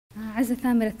عز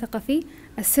ثامر الثقفي: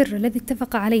 السر الذي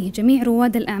اتفق عليه جميع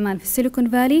رواد الأعمال في السليكون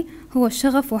فالي هو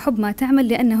الشغف وحب ما تعمل،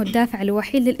 لأنه الدافع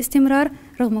الوحيد للاستمرار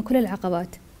رغم كل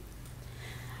العقبات.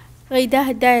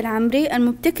 غيداء الداعي العمري: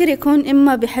 المبتكر يكون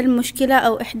إما بحل مشكلة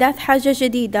أو إحداث حاجة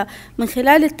جديدة من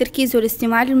خلال التركيز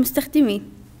والاستماع للمستخدمين.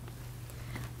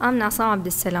 آمنة عصام عبد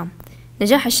السلام: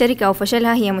 نجاح الشركة أو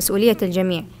فشلها هي مسؤولية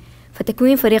الجميع،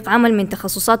 فتكوين فريق عمل من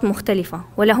تخصصات مختلفة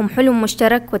ولهم حلم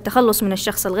مشترك والتخلص من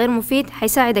الشخص الغير مفيد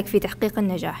حيساعدك في تحقيق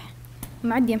النجاح.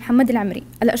 معدي محمد العمري: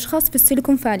 الأشخاص في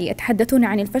السيليكون فالي يتحدثون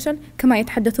عن الفشل كما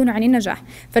يتحدثون عن النجاح،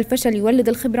 فالفشل يولد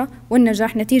الخبرة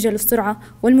والنجاح نتيجة للسرعة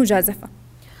والمجازفة.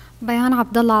 بيان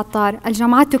عبد الله عطار: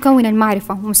 الجامعات تكون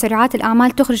المعرفة، ومسرعات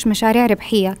الأعمال تخرج مشاريع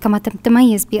ربحية، كما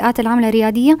تتميز بيئات العمل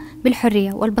الريادية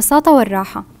بالحرية والبساطة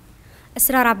والراحة.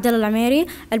 أسرار عبد الله العميري: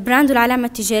 البراند والعلامة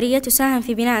التجارية تساهم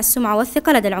في بناء السمعة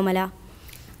والثقة لدى العملاء.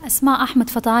 أسماء أحمد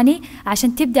فطاني: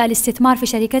 عشان تبدأ الاستثمار في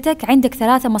شركتك عندك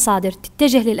 3 مصادر،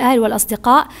 تتجه للأهل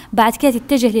والأصدقاء، بعد كده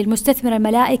تتجه للمستثمر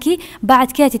الملائكي،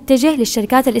 بعد كده تتجه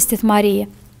للشركات الاستثمارية.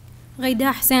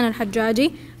 غيداء حسين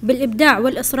الحجاجي: بالإبداع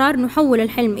والإصرار نحول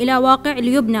الحلم إلى واقع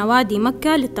ليبنى وادي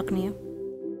مكة للتقنية.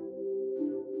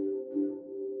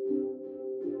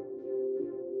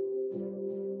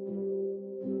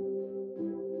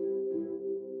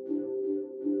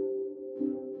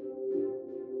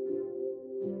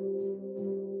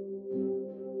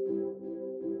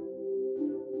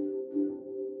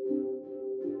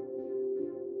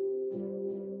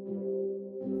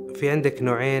 في عندك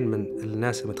نوعين من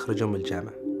الناس اللي متخرجون من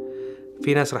الجامعة.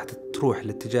 في ناس راح تروح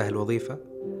لاتجاه الوظيفة،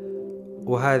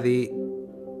 وهذه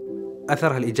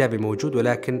أثرها الإيجابي موجود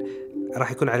ولكن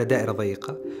راح يكون على دائرة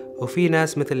ضيقة. وفي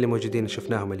ناس مثل اللي موجودين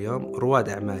شفناهم اليوم، رواد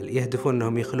أعمال يهدفون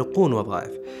أنهم يخلقون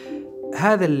وظائف.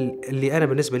 هذا اللي أنا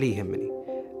بالنسبة لي يهمني،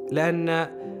 لأن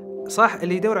صح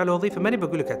اللي يدور على وظيفة ماني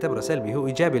بقول لك اعتبره سلبي، هو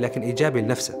إيجابي لكن إيجابي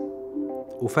لنفسه،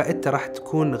 وفائدته راح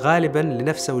تكون غالبا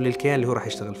لنفسه وللكيان اللي هو راح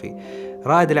يشتغل فيه.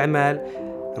 رائد الأعمال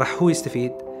راح هو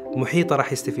يستفيد، محيطه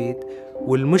راح يستفيد،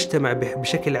 والمجتمع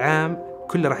بشكل عام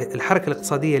كله راح. الحركة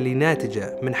الاقتصادية اللي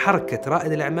ناتجة من حركة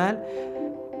رائد الأعمال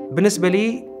بالنسبة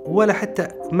لي ولا حتى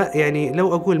ما يعني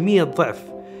لو أقول 100 ضعف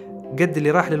قد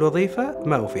اللي راح للوظيفة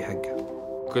ما هو في حقه.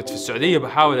 كنت في السعودية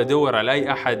بحاول أدور على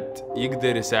أي أحد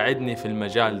يقدر يساعدني في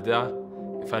المجال ده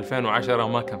في 2010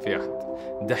 وما كان في أحد.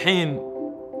 دحين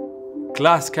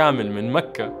كلاس كامل من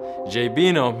مكة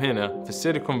جايبينهم هنا في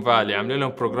السيليكون فالي، عاملين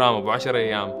لهم بروجرام أبو 10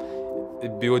 أيام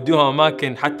بيودوها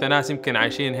أماكن حتى ناس يمكن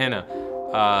عايشين هنا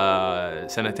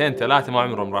 2 3 ما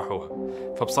عمرهم راحوها.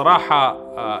 فبصراحة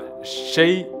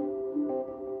شيء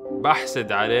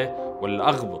بحسد عليه ولا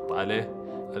أغبط عليه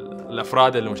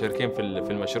الأفراد اللي مشاركين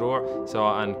في المشروع،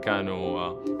 سواء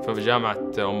كانوا في جامعة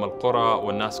أم القرى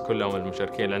والناس كلهم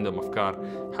المشاركين اللي عندهم أفكار.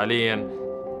 حالياً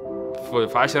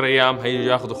في 10 أيام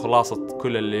هيجوا ياخذوا خلاصة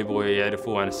كل اللي يبغوا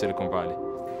يعرفوه عن السيليكون فالي.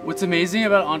 What's amazing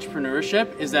about entrepreneurship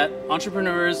is that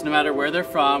entrepreneurs, no matter where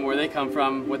they're from, where they come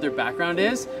from, what their background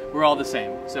is, we're all the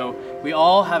same. So we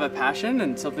all have a passion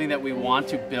and something that we want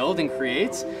to build and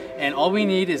create, and all we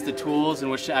need is the tools in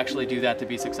which to actually do that to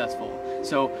be successful.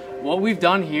 So what we've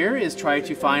done here is try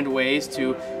to find ways to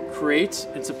create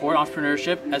and support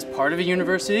entrepreneurship as part of a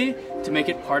university, to make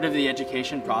it part of the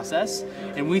education process.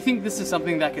 And we think this is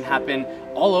something that can happen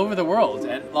all over the world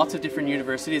at lots of different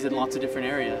universities in lots of different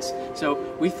areas. So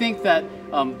we think that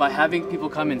by having people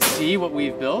come and see what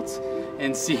we've built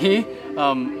and see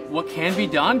what can be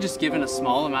done just given a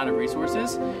small amount of resources,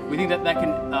 we think that that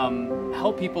can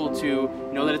help people to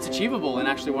know that it's achievable and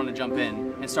actually want to jump in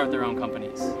and start their own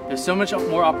companies. There's so much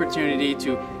more opportunity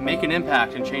to make an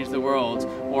impact and change the world,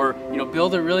 or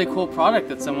build a really cool product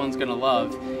that someone's going to love,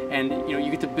 and you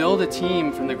get to build a team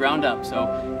from the ground up. So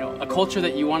a culture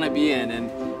that you want to be in, and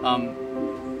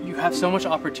you have so much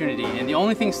opportunity, and the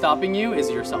only thing stopping you is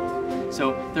yourself. So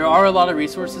there are a lot of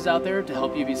resources out there to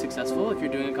help you be successful if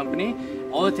you're doing a company.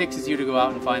 All it takes is you to go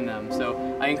out and find them. So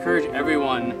I encourage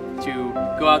everyone to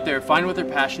go out there, find what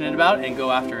they're passionate about, and go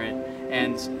after it.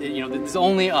 And it's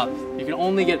only up. You can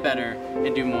only get better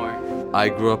and do more. I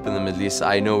grew up in the Middle East.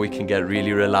 I know we can get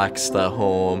really relaxed at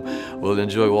home. We'll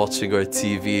enjoy watching our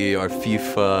TV or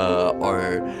FIFA or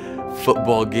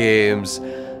football games.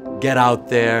 Get out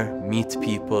there, meet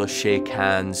people, shake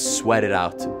hands, sweat it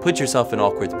out. Put yourself in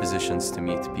awkward positions to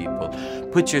meet people.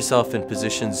 Put yourself in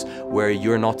positions where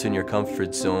you're not in your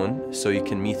comfort zone so you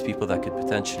can meet people that could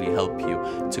potentially help you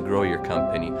to grow your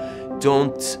company.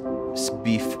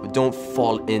 Don't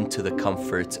fall into the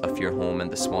comfort of your home and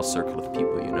the small circle of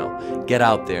people you know. Get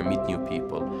out there, meet new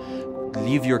people.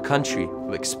 Leave your country,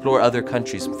 explore other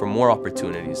countries for more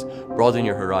opportunities, broaden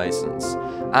your horizons,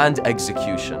 and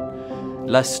execution.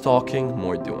 Less talking,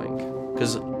 more doing.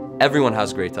 Because everyone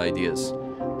has great ideas,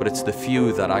 but it's the few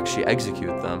that actually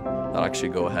execute them that actually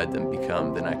go ahead and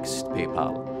become the next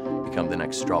PayPal, become the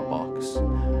next Dropbox,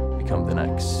 become the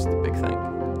next big thing.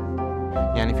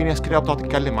 يعني في ناس كده بتقعد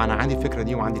تتكلم عن عندي الفكرة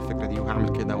دي وعندي الفكرة دي وهعمل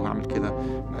كده وهعمل كده.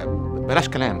 بلاش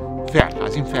كلام، فعل،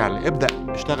 عايزين فعل. ابدأ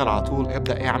اشتغل على طول،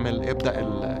 ابدأ اعمل، ابدأ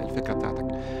الفكرة بتاعتك.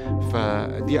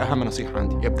 فدي أهم نصيحة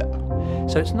عندي، ابدأ.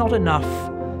 So it's not enough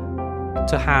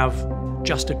to have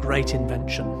just a great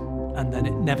invention and then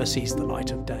it never sees the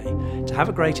light of day. To have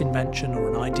a great invention or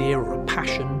an idea or a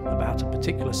passion about a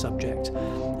particular subject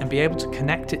and be able to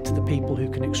connect it to the people who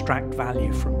can extract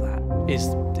value from that is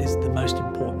the most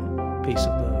important piece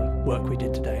of the work we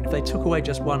did today. And if they took away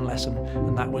just one lesson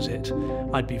and that was it,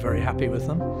 I'd be very happy with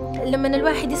them. لما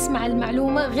الواحد يسمع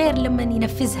المعلومة غير لما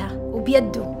ينفذها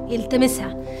وبيده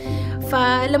يلتمسها.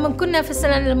 فلما كنا في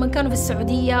السنة لما كانوا في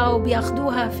السعودية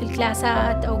وبياخدوها في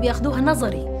الكلاسات أو بياخدوها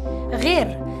نظري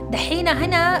غير دحين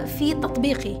هنا في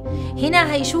تطبيقي.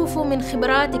 هنا هيشوفوا من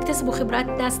خبرات، يكتسبوا خبرات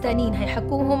ناس تانيين،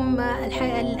 هيحكوهم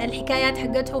الحكايات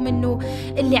حقتهم إنه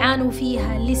اللي عانوا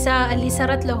فيها، اللي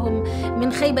صارت لهم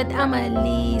من خيبة أمل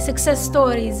لسكسس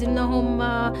ستوريز، إنهم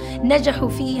نجحوا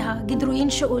فيها، قدروا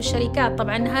ينشئوا شركات.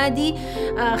 طبعا هذه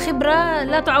خبرة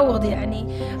لا تعوض يعني.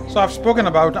 So I've spoken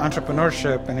about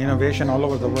entrepreneurship and innovation all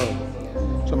over the world.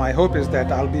 So my hope is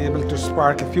that I'll be able to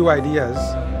spark a few ideas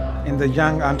in the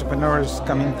young entrepreneurs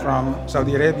coming from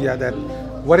Saudi Arabia that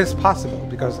what is possible,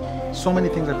 because so many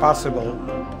things are possible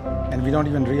and we don't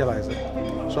even realize it.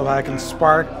 So I can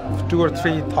spark 2 or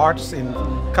 3 thoughts in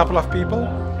a couple of people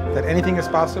that anything is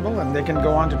possible and they can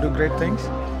go on to do great things.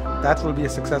 That will be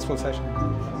a successful session.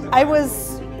 I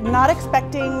was not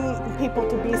expecting people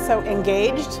to be so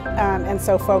engaged and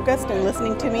so focused and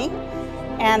listening to me.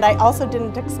 And I also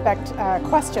didn't expect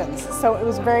questions. So it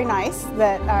was very nice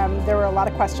that there were a lot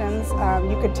of questions.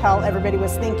 You could tell everybody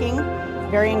was thinking,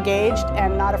 very engaged and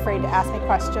not afraid to ask me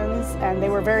questions. And they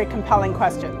were very compelling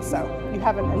questions. So you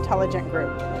have an intelligent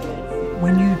group.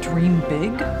 When you dream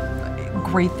big,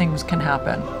 great things can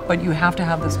happen. But you have to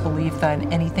have this belief that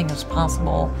anything is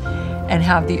possible and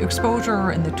have the exposure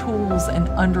and the tools and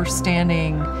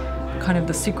understanding kind of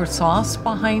the secret sauce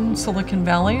behind Silicon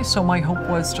Valley. So my hope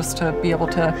was just to be able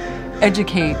to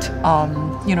educate,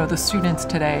 the students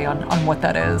today on what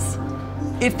that is.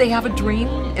 If they have a dream,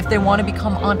 if they want to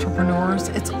become entrepreneurs,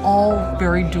 it's all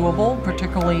very doable,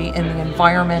 particularly in the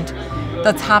environment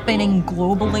that's happening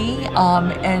globally.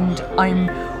 And I'm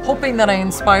hoping that I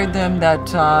inspired them that,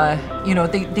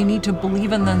 they need to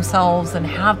believe in themselves and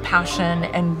have passion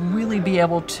and really be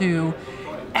able to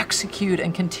execute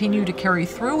and continue to carry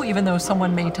through, even though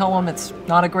someone may tell them it's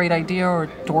not a great idea or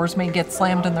doors may get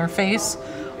slammed in their face,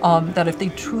 that if they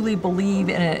truly believe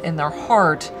in it in their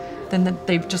heart, then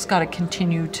they've just got to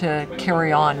continue to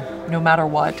carry on no matter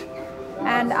what.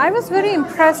 And I was very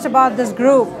impressed about this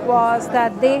group was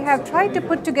that they have tried to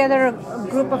put together a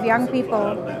group of young people,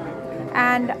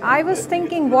 and I was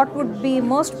thinking what would be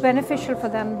most beneficial for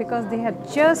them because they have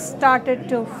just started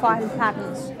to file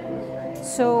patents.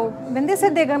 So when they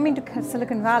said they're coming to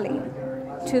Silicon Valley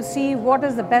to see what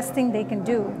is the best thing they can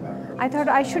do, I thought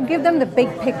I should give them the big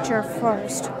picture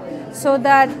first so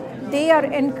that they are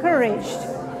encouraged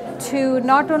to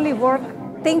not only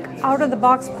think out of the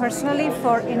box personally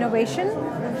for innovation,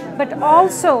 but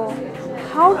also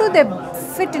how do they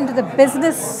fit into the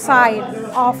business side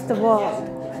of the world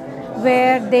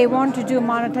where they want to do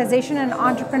monetization and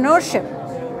entrepreneurship.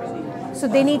 So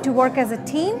they need to work as a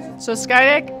team. So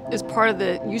Skydeck is part of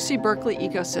the UC Berkeley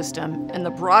ecosystem and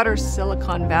the broader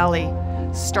Silicon Valley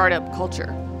startup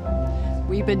culture.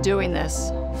 We've been doing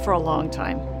this for a long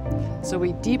time. So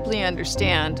we deeply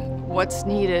understand what's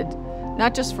needed,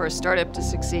 not just for a startup to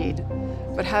succeed,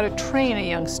 but how to train a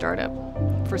young startup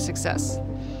for success.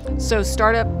 So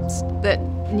startups that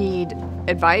need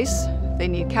advice, they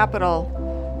need capital,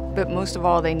 but most of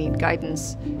all, they need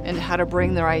guidance in how to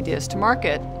bring their ideas to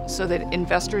market so that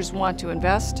investors want to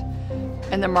invest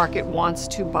and the market wants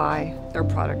to buy their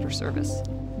product or service.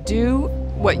 Do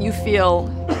what you feel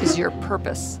is your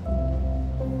purpose.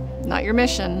 Not your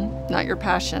mission, not your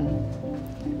passion,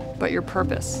 but your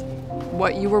purpose.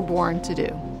 What you were born to do.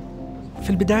 في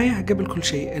البداية قبل كل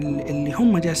شيء اللي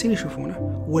هم جالسين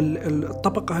يشوفونه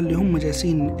والطبقة اللي هم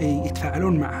جالسين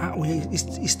يتفاعلون معها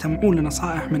ويستمعون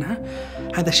لنصائح منها،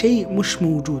 هذا شيء مش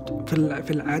موجود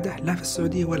في العادة لا في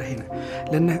السعودية ولا هنا،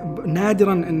 لأنه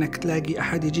نادرا أنك تلاقي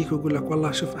أحد يجيك ويقول لك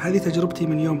والله شوف هذه تجربتي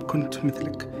من يوم كنت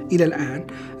مثلك إلى الآن.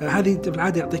 هذه في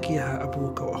العادة يعطيك إياها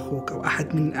أبوك أو أخوك أو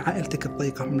أحد من عائلتك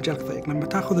الضيقة من مجالك الضيق. لما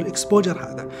تأخذ الإكسبوجر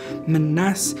هذا من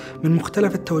ناس من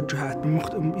مختلف التوجهات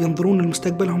ينظرون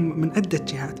لمستقبلهم من عدة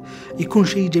جهات، يكون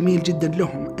شيء جميل جدا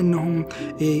لهم أنهم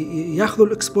يأخذوا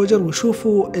الإكسبوجر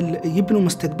ويشوفوا يبنوا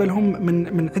مستقبلهم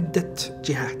من عدة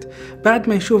جهات. بعد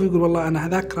ما يشوف يقول والله أنا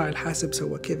هذاك راعي الحاسب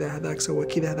سوى كذا، هذاك سوى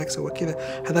كذا، هذاك سوى كذا،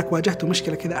 هذاك واجهته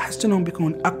مشكلة كذا، أحس أنهم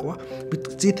بيكون أقوى،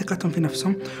 بتزيد ثقتهم في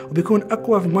نفسهم، وبيكون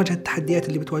أقوى في مواجهة التحديات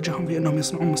اللي بتواجههم في أنهم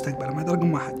يصنعون مستقبلهم. هذا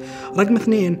رقم واحد. رقم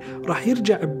اثنين، راح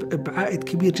يرجع بعائد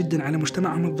كبير جدا على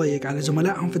مجتمعهم الضيق، على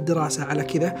زملائهم في الدراسة، على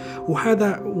كذا،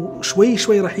 وهذا شوي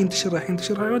شوي راح ينتشر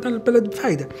يعود على البلد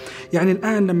بفائدة. يعني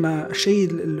الآن لما الشيء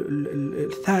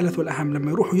الثالث والأهم،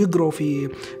 لما يروحوا يقروا في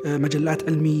مجلات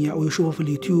علمية أو يشوفوا في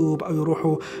اليوتيوب أو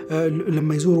يروحوا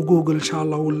لما يزوروا جوجل إن شاء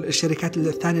الله، والشركات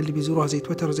الثانية اللي بيزوروها زي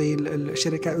تويتر زي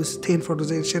الشركات ستانفورد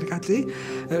وزي الشركات دي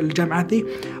الجامعات دي،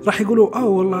 راح يقولوا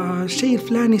والله الشيء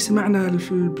الفلاني سمعنا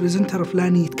البريزنتر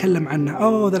الفلاني يتكلم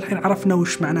عنه، ذا الحين عرفنا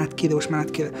وش معنات كذا وش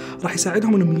معنات كذا. راح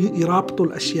يساعدهم انهم يرابطوا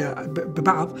الاشياء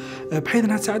ببعض بحيث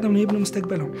انها تساعدهم انهم يبنوا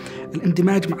مستقبلهم.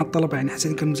 الاندماج مع الطلبه، يعني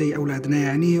حسين كانوا زي اولادنا،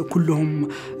 يعني كلهم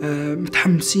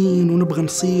متحمسين ونبغى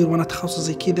نصير وانا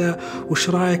تخصصي كذا، وش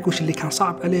رايك، وش اللي كان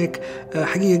صعب عليك.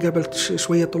 حقيقه قابلت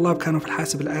شويه طلاب كانوا في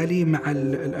الحاسب الآلي مع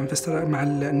مع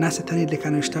الناس الثانيين اللي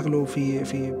كانوا يشتغلوا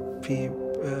في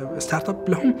ستارت اب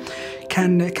لهم.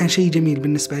 كان شيء جميل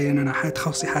بالنسبه لي، لأن انا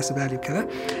تخصصي حاسب آلي وكذا،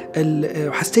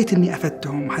 وحسيت اني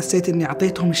افدتهم، وحسيت اني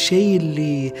اعطيتهم الشيء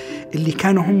اللي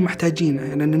كانوا هم محتاجينه،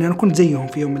 لان انا كنت زيهم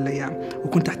في يوم من الايام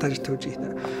وكنت احتاج التوجيه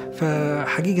ده.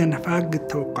 فحقيقه انه فاق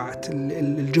التوقعات.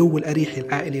 الجو الاريحي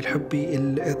العائلي الحبي،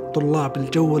 الطلاب،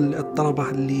 الجو الطلبه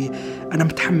اللي انا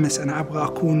متحمس، انا ابغى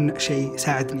اكون شيء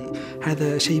ساعدني.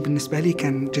 هذا شيء بالنسبه لي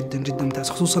كان جدا جدا ممتاز،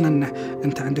 خصوصا انه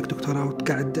انت عندك دكتوراه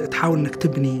وقاعد تحاول انك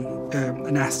تبني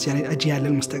ناس، يعني أجيال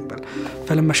للمستقبل.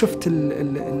 فلما شفت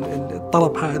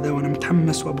الطلب هذا وأنا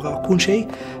متحمس وأبغى أكون شيء،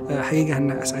 حقيقة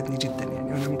أنه أسعدني جدا،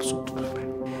 يعني وأنا مبسوط.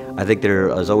 I think there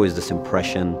is always this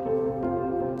impression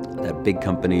that big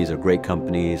companies or great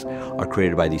companies are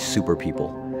created by these super people,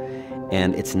 and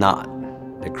it's not.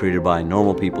 They're created by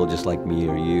normal people just like me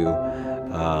or you,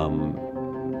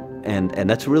 and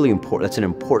that's really important. That's an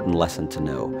important lesson to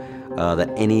know, that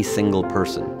any single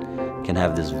person can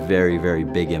have this very, very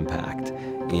big impact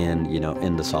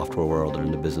in the software world or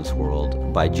in the business world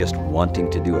by just wanting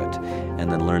to do it and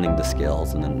then learning the skills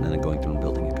and then going through and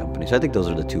building a company. So I think those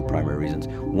are the two primary reasons.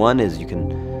 One is you can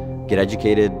get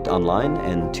educated online,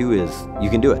 and two is you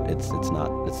can do it.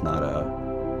 It's not a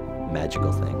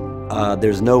magical thing.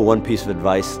 There's no one piece of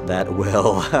advice that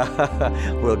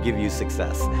will give you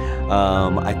success.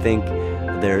 I think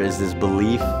there is this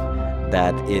belief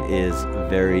that it is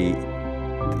very,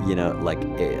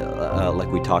 like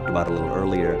we talked about a little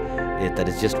earlier, that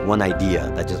it's just one idea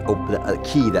that just a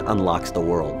key that unlocks the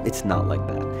world. It's not like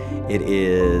that. It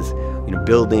is,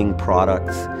 building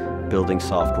products, building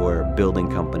software, building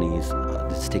companies.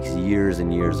 This takes years and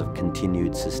years of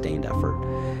continued, sustained effort,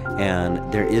 and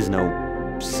there is no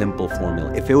simple formula.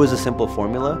 If it was a simple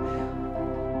formula,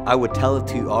 I would tell it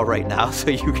to you all right now, so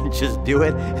you can just do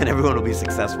it and everyone will be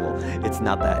successful. It's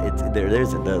not that.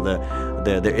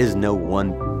 There is no one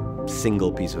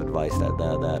single piece of advice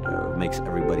that makes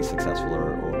everybody successful, or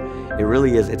it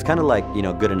really is. It's kind of like,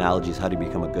 good analogies. How do you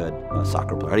become a good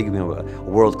soccer player? How do you become a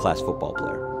world-class football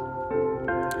player?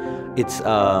 It's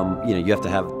you have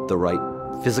to have the right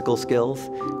physical skills,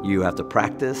 you have to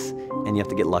practice, and you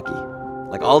have to get lucky.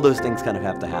 Like, all those things kind of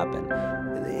have to happen.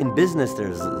 In business,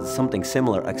 there's something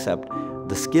similar, except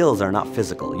the skills are not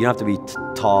physical. You don't have to be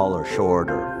tall or short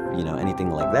or anything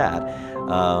like that,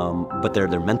 but they're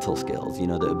mental skills.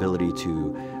 The ability to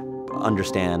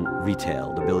understand retail,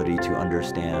 the ability to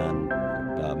understand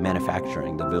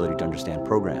manufacturing, the ability to understand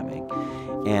programming,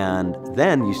 and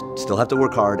then you still have to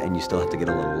work hard, and you still have to get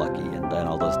a little lucky, and then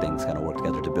all those things kind of work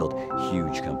together to build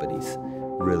huge companies,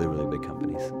 really, really big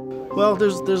companies. Well,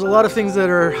 there's a lot of things that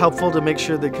are helpful to make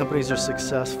sure that companies are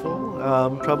successful.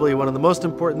 Probably one of the most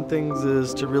important things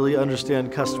is to really understand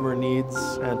customer needs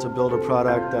and to build a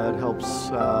product that helps,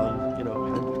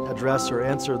 address or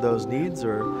answer those needs,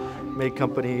 or make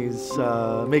companies,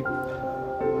 make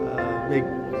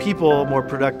people more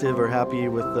productive or happy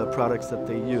with the products that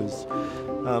they use.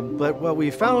 But what we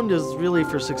found is really,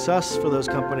 for success for those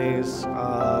companies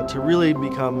to really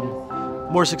become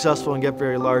more successful and get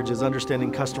very large, is understanding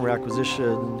customer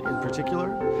acquisition in particular.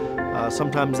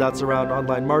 Sometimes that's around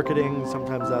online marketing,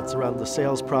 sometimes that's around the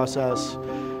sales process.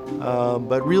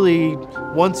 But really,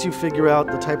 once you figure out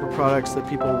the type of products that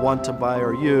people want to buy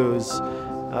or use,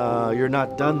 you're not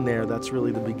done there. That's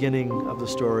really the beginning of the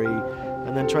story.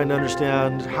 And then trying to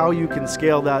understand how you can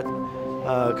scale that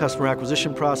customer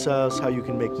acquisition process, how you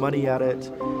can make money at it,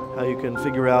 how you can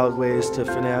figure out ways to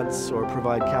finance or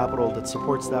provide capital that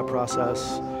supports that process.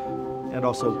 and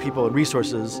also people and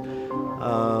resources,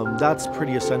 that's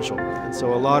pretty essential. And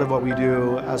so a lot of what we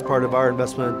do as part of our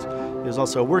investment is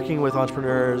also working with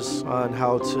entrepreneurs on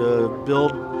how to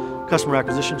build customer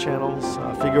acquisition channels,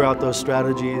 figure out those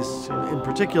strategies, in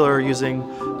particular using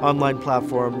online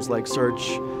platforms like search,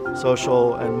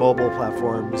 social, and mobile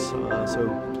platforms. So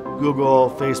Google,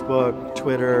 Facebook,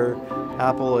 Twitter,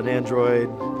 Apple and Android,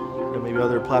 maybe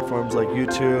other platforms like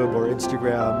YouTube or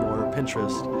Instagram or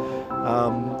Pinterest.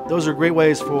 Those are great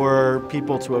ways for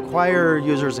people to acquire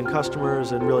users and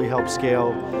customers and really help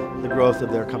scale the growth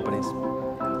of their companies.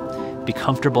 Be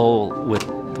comfortable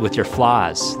with your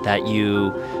flaws, that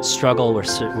you struggle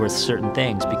with certain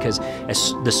things, because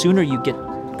the sooner you get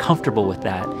comfortable with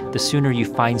that, the sooner you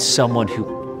find someone who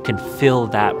can fill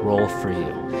that role for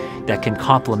you, that can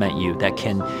complement you, that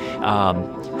can,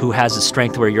 who has a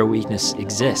strength where your weakness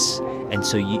exists. And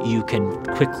so you can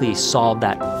quickly solve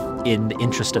that in the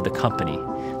interest of the company.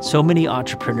 So many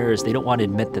entrepreneurs, they don't want to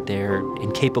admit that they're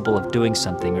incapable of doing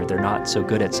something or they're not so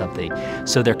good at something.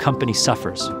 So their company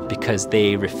suffers because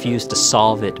they refuse to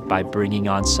solve it by bringing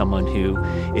on someone who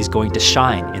is going to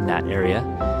shine in that area.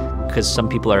 Because some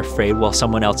people are afraid, well,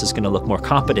 someone else is going to look more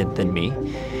competent than me.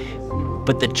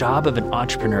 But the job of an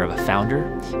entrepreneur, of a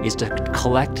founder, is to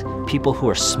collect people who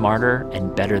are smarter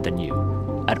and better than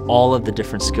you at all of the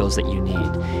different skills that you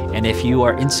need. And if you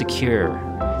are insecure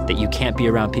that you can't be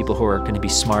around people who are going to be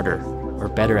smarter or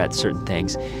better at certain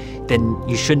things, then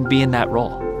you shouldn't be in that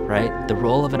role, right? The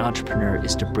role of an entrepreneur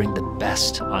is to bring the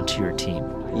best onto your team.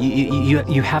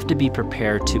 You have to be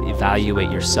prepared to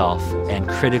evaluate yourself and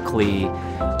critically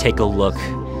take a look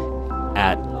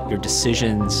at your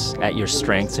decisions, at your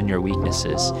strengths and your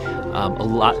weaknesses.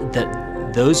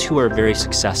 Those who are very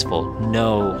successful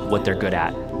know what they're good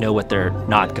at, know what they're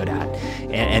not good at.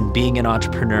 And being an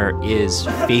entrepreneur is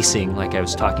facing, like I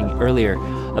was talking earlier,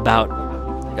 about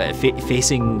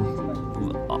facing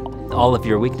all of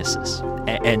your weaknesses.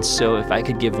 And so if I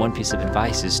could give one piece of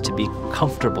advice, is to be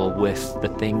comfortable with the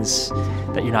things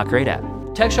that you're not great at.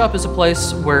 Tech Shop is a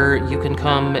place where you can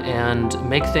come and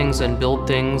make things and build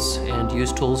things and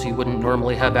use tools you wouldn't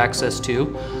normally have access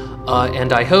to.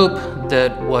 And I hope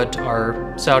that what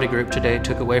our Saudi group today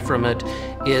took away from it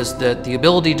is that the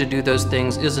ability to do those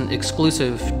things isn't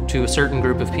exclusive to a certain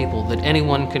group of people, that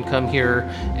anyone can come here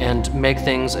and make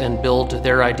things and build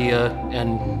their idea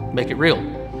and make it real.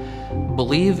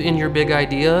 Believe in your big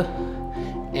idea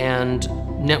and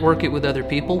network it with other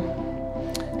people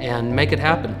and make it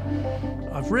happen.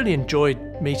 I've really enjoyed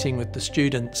meeting with the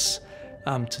students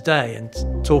today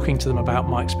and talking to them about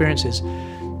my experiences,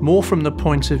 more from the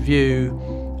point of view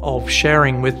of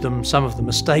sharing with them some of the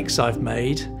mistakes I've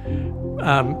made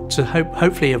to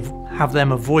hopefully have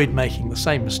them avoid making the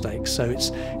same mistakes. So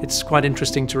it's quite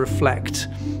interesting to reflect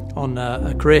on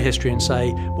a career history and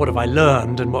say, what have I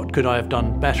learned and what could I have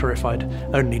done better if I'd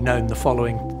only known the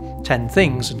following 10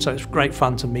 things. And so it's great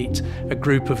fun to meet a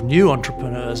group of new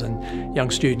entrepreneurs and young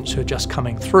students who are just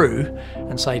coming through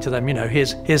and say to them, you know,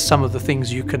 here's some of the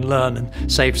things you can learn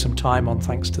and save some time on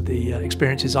thanks to the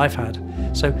experiences I've had.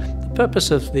 So the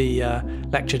purpose of the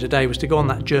lecture today was to go on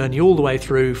that journey all the way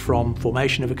through from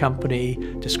formation of a company,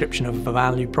 description of a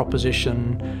value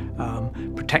proposition,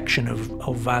 protection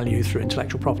of value through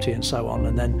intellectual property and so on,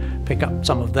 and then pick up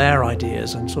some of their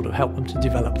ideas and sort of help them to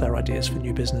develop their ideas for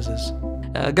new businesses.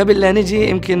 قبل لا نجي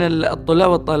يمكن الطلاب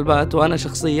والطالبات وأنا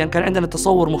شخصيا كان عندنا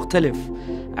تصور مختلف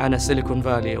عن السيليكون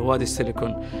فالي ووادي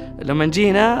السليكون. لما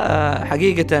جينا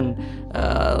حقيقة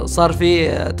صار في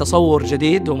تصور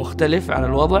جديد ومختلف عن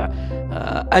الوضع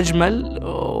أجمل،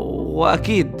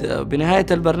 وأكيد بنهاية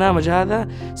البرنامج هذا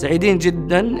سعيدين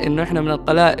جدا إنه إحنا من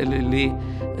القلائل اللي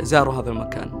زاروا هذا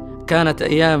المكان. كانت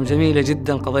أيام جميلة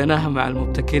جدا قضيناها مع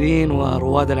المبتكرين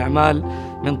ورواد الأعمال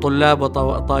من طلاب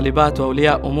وطالبات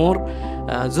وأولياء أمور.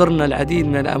 زرنا العديد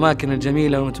من الأماكن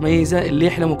الجميلة والمتميزة اللي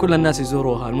يحلموا كل الناس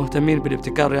يزوروها، المهتمين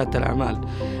بالابتكار ريادة الأعمال.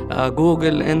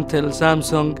 جوجل، انتل،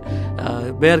 سامسونج،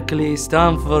 بيركلي،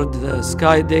 ستانفورد،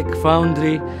 سكاي ديك،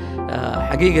 فاوندري.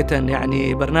 حقيقة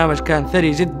يعني برنامج كان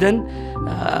ثري جدا،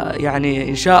 يعني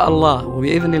إن شاء الله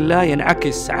وبإذن الله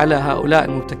ينعكس على هؤلاء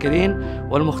المبتكرين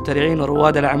والمخترعين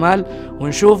ورواد الأعمال،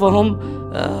 ونشوفهم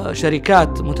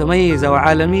شركات متميزة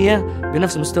وعالمية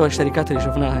بنفس مستوى الشركات اللي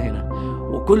شفناها هنا.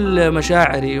 وكل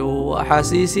مشاعري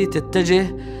وأحاسيسي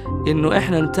تتجه إنه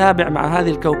إحنا نتابع مع هذه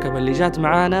الكوكبة اللي جات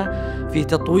معانا في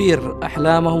تطوير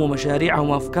أحلامهم ومشاريعهم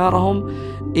وأفكارهم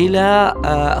إلى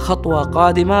خطوة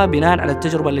قادمة بناء على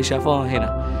التجربة اللي شافوها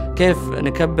هنا. كيف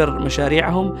نكبر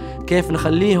مشاريعهم، كيف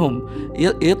نخليهم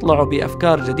يطلعوا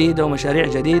بأفكار جديدة ومشاريع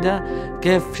جديدة،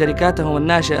 كيف شركاتهم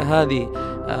الناشئة هذه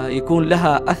يكون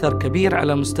لها أثر كبير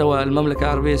على مستوى المملكة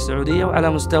العربية السعودية وعلى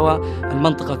مستوى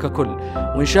المنطقة ككل.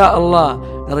 وإن شاء الله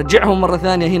نرجعهم مرة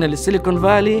ثانية هنا للسيليكون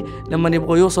فالي لما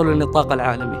يبغوا يوصلوا للنطاق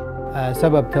العالمي.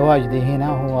 سبب تواجدي هنا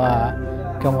هو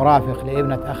كمرافق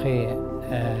لابنة أخي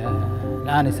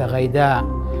الآنسة غيداء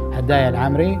هدايا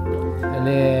العمري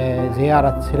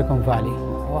لزيارة سيليكون فالي،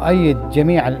 وأيد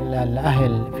جميع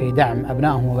الأهل في دعم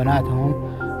أبنائهم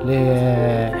وبناتهم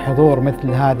لحضور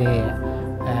مثل هذه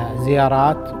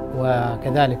زيارات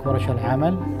وكذلك ورش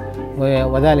العمل،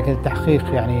 وذلك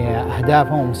لتحقيق يعني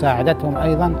أهدافهم ومساعدتهم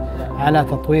أيضا على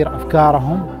تطوير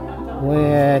أفكارهم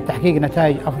وتحقيق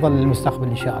نتائج أفضل للمستقبل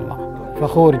إن شاء الله.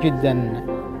 فخور جدا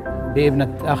بابنة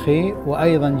أخي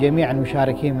وأيضا جميع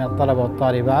المشاركين من الطلبة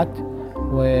والطالبات،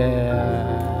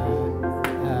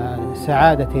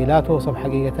 وسعادتي لا توصف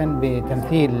حقيقة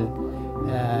بتمثيل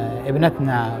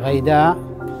ابنتنا غيداء،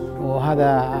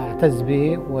 وهذا أعتز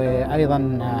به،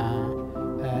 وأيضا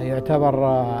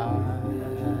يعتبر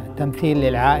تمثيل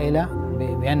للعائلة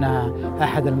بأنها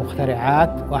أحد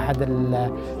المخترعات وأحد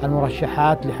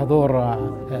المرشحات لحضور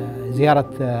زيارة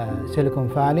سيليكون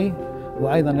فالي،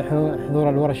 وأيضا لحضور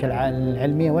الورش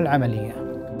العلمية والعملية.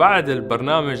 بعد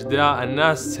البرنامج ده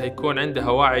الناس هيكون عندها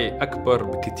وعي أكبر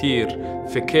بكتير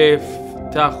في كيف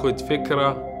تاخد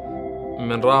فكرة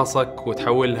من راسك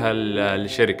وتحولها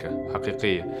لشركة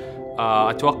حقيقية.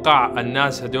 أتوقع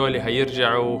الناس هدول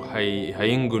هيرجعوا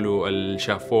هينقلوا اللي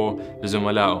شافوه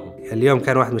لزملائهم. اليوم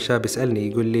كان واحد من الشباب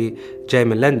يسألني يقول لي جاي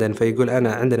من لندن، فيقول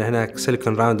أنا عندنا هناك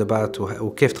سيليكون راوند أباوت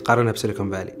وكيف تقارنها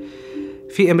بسيليكون فالي.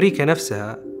 في أمريكا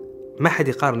نفسها ما حد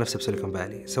يقارن نفسه بسيليكون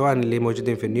فالي، سواء اللي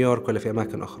موجودين في نيويورك ولا في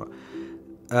أماكن أخرى.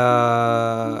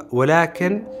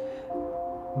 ولكن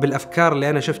بالأفكار اللي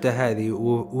أنا شفتها هذه،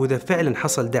 وإذا فعلا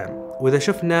حصل دعم، وإذا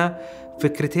شفنا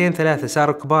فكرتين ثلاثة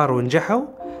صاروا كبار ونجحوا،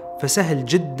 فسهل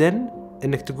جدا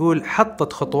انك تقول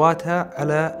حطت خطواتها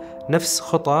على نفس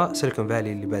خطى سيليكون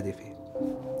فالي اللي بادئ فيه،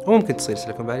 وممكن تصير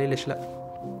سيليكون فالي، ليش لا؟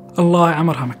 الله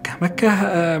عمرها مكة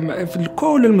في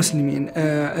كل المسلمين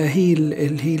هي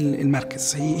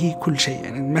المركز، هي كل شيء.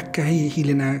 يعني مكة هي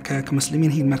لنا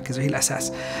كمسلمين هي المركز وهي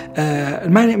الأساس.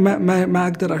 ما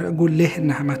أقدر أقول ليه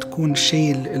إنها ما تكون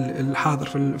الشيء الحاضر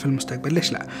في المستقبل،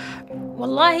 ليش لا؟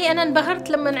 والله أنا انبهرت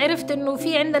لما عرفت إنه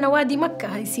في عندنا وادي مكة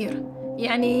هيصير،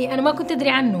 يعني أنا ما كنت أدري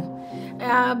عنه،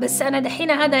 بس أنا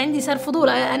دحين هذا عندي صار فضول،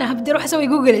 أنا بدي أروح أسوي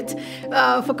جوجلت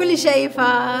فكل شيء،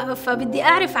 فبدي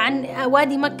أعرف عن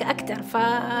وادي مكة أكتر،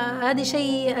 فهذا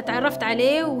شيء أتعرفت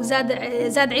عليه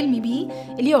وزاد علمي به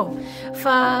اليوم.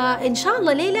 فإن شاء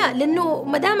الله ليه لا، لأنه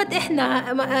مدامت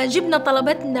إحنا جبنا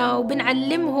طلبتنا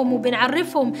وبنعلمهم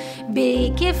وبنعرفهم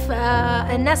بكيف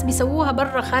الناس بيسووها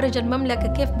برا خارج المملكة،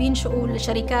 كيف بينشئوا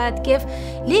الشركات، كيف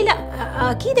ليه لا،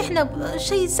 أكيد إحنا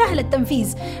شيء سهل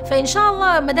التنفيذ. فإن شاء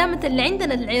الله مدامت اللي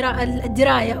عندنا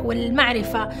الدراية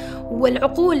والمعرفة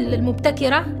والعقول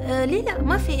المبتكرة، ليه لا،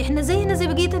 ما في، إحنا زينا زي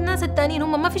بقية الناس التانيين،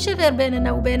 هم ما في شيء غير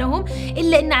بيننا وبينهم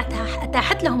إلا إن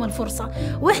أتاحت لهم الفرصة،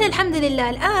 وإحنا الحمد لله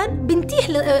الآن بنتيح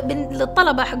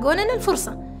للطلبة حقوننا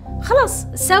الفرصة، خلاص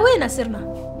سوينا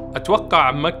صرنا.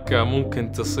 أتوقع مكة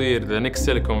ممكن تصير the next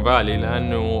Silicon Valley،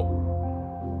 لأنه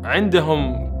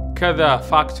عندهم كذا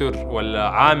فاكتور ولا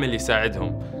عامل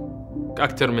يساعدهم.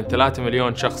 أكثر من 3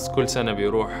 مليون شخص كل سنة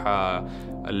بيروح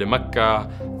لمكة،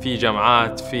 في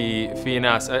جامعات، في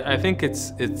ناس. I think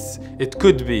it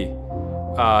could be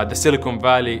the Silicon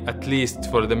Valley at least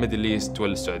for the Middle East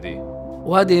والسعودية.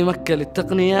 وادي مكة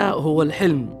للتقنية هو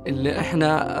الحلم اللي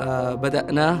احنا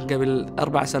بدأناه قبل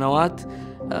 4 سنوات،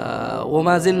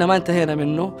 وما زلنا ما انتهينا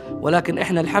منه، ولكن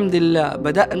احنا الحمد لله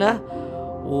بدأنا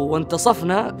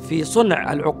وانتصفنا في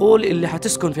صنع العقول اللي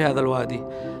حتسكن في هذا الوادي.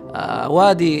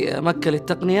 وادي مكة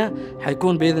للتقنية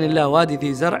حيكون بإذن الله وادي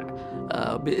ذي زرع،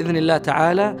 بإذن الله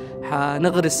تعالى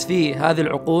حنغرس فيه هذه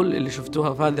العقول اللي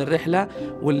شفتوها في هذه الرحلة،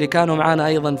 واللي كانوا معنا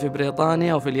أيضا في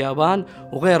بريطانيا وفي اليابان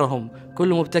وغيرهم.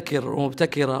 كل مبتكر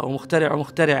ومبتكرة ومخترع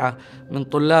ومخترعة من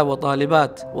طلاب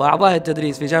وطالبات وأعضاء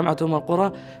التدريس في جامعة أم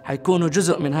القرى حيكونوا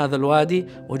جزء من هذا الوادي،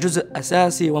 وجزء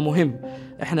أساسي ومهم.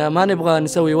 إحنا ما نبغى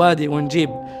نسوي وادي ونجيب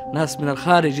ناس من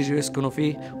الخارج يجوا يسكنوا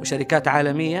فيه وشركات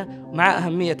عالمية، مع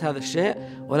أهمية هذا الشيء،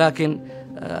 ولكن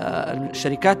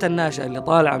الشركات الناشئة اللي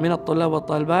طالعة من الطلاب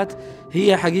والطالبات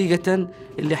هي حقيقة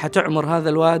اللي حتعمر هذا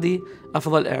الوادي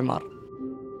أفضل إعمار.